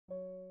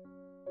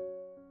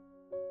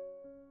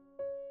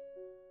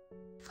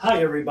Hi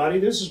everybody,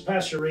 this is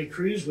Pastor Ray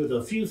Cruz with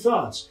a few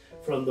thoughts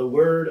from the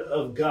Word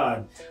of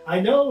God. I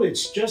know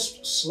it's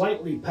just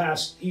slightly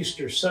past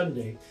Easter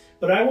Sunday,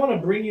 but I want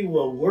to bring you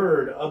a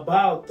word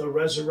about the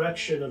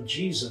resurrection of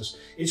Jesus.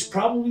 It's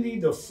probably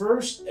the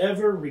first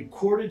ever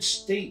recorded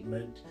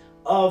statement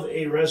of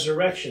a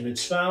resurrection.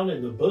 It's found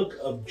in the book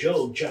of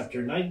Job,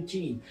 chapter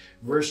 19,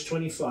 verse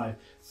 25.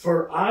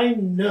 For I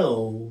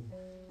know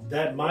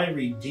that my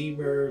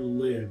Redeemer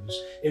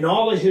lives. In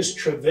all of his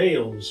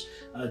travails,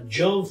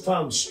 Job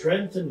found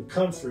strength and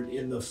comfort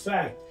in the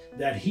fact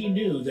that he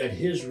knew that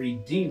his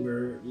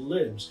Redeemer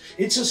lives.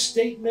 It's a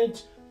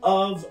statement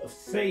of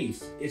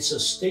faith. It's a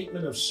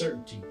statement of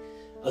certainty.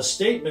 A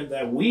statement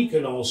that we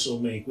can also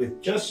make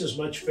with just as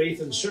much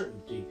faith and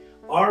certainty.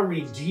 Our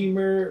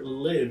Redeemer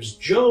lives.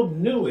 Job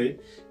knew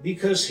it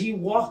because he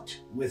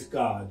walked with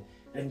God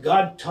and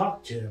God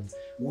talked to him.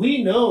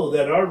 We know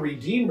that our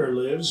Redeemer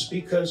lives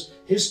because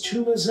his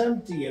tomb is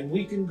empty and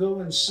we can go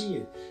and see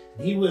it.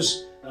 He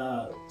was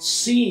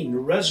seen,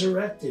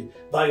 resurrected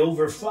by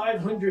over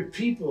 500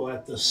 people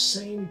at the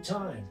same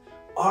time.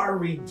 Our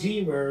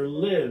Redeemer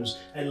lives,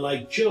 and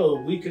like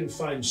Job, we can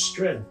find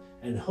strength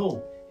and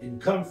hope and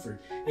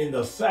comfort in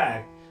the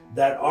fact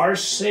that our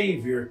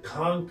Savior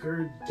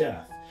conquered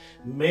death.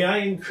 May I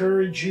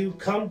encourage you,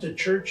 come to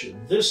church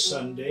this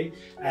Sunday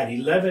at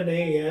 11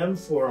 a.m.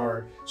 for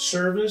our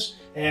service,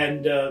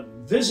 and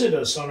visit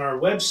us on our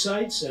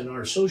websites and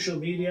our social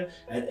media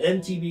at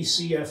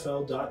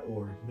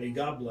ntbcfl.org. May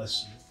God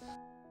bless you.